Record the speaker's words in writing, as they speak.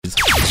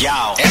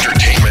Yo.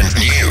 Entertainment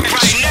news.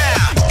 Right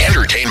now.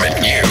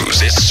 Entertainment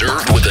news is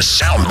served with a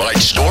Soundbite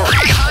story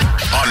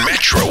on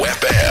Metro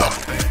FM.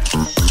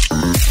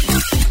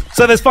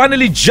 So there's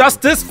finally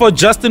justice for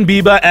Justin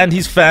Bieber and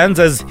his fans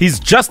as his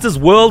Justice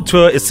World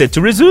Tour is set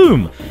to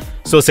resume.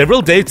 So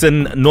several dates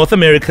in North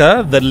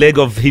America, the leg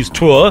of his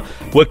tour,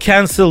 were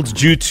cancelled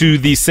due to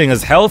the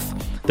singer's health.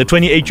 The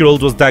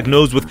 28-year-old was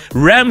diagnosed with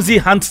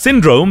Ramsay-Hunt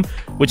syndrome,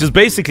 which is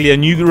basically a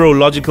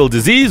neurological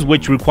disease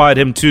which required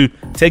him to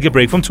take a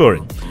break from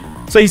touring.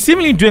 So he's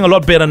seemingly doing a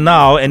lot better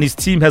now, and his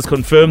team has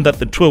confirmed that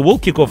the tour will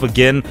kick off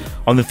again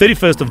on the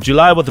 31st of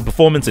July with a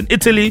performance in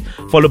Italy,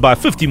 followed by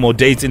 50 more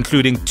dates,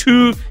 including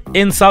 2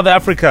 in South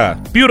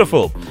Africa.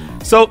 Beautiful.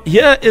 So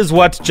here is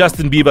what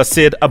Justin Bieber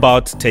said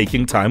about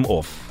taking time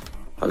off.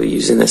 I'll be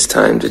using this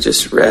time to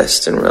just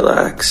rest and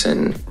relax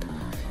and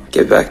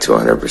get back to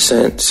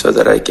 100% so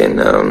that I can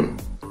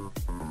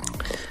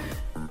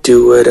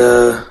do what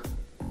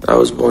I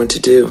was born to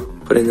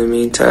do. But in the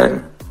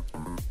meantime,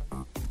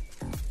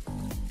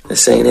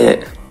 this ain't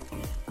it.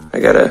 I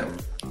gotta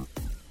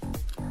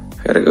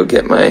go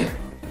get my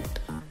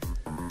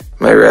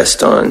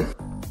rest on.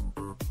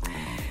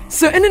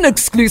 So in an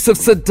exclusive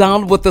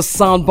sit-down with the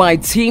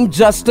Soundbite team,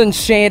 Justin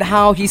shared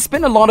how he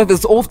spent a lot of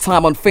his off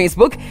time on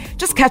Facebook,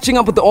 just catching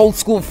up with the old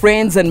school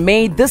friends, and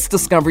made this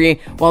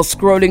discovery while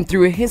scrolling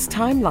through his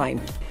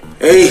timeline.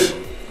 Hey,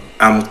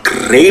 I'm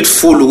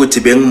grateful ukuthi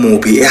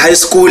bengimubi high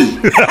school.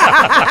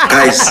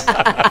 Guys,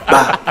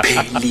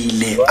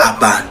 baphelile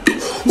abantu.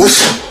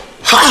 Uff.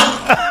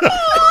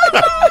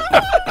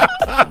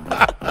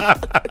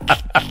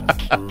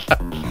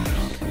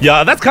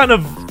 Yeah, that's kind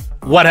of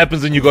what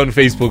happens when you go on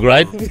Facebook,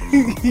 right?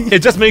 It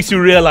just makes you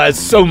realize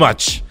so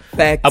much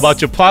about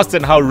your past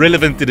and how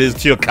relevant it is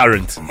to your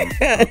current.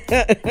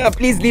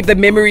 Please leave the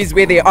memories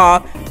where they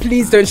are.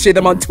 Please don't share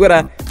them on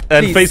Twitter.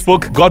 And Please.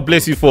 Facebook, God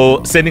bless you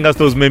for sending us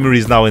those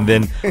memories now and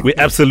then. We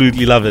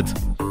absolutely love it.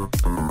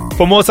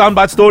 For more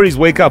Soundbite stories,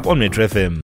 wake up on Metro FM.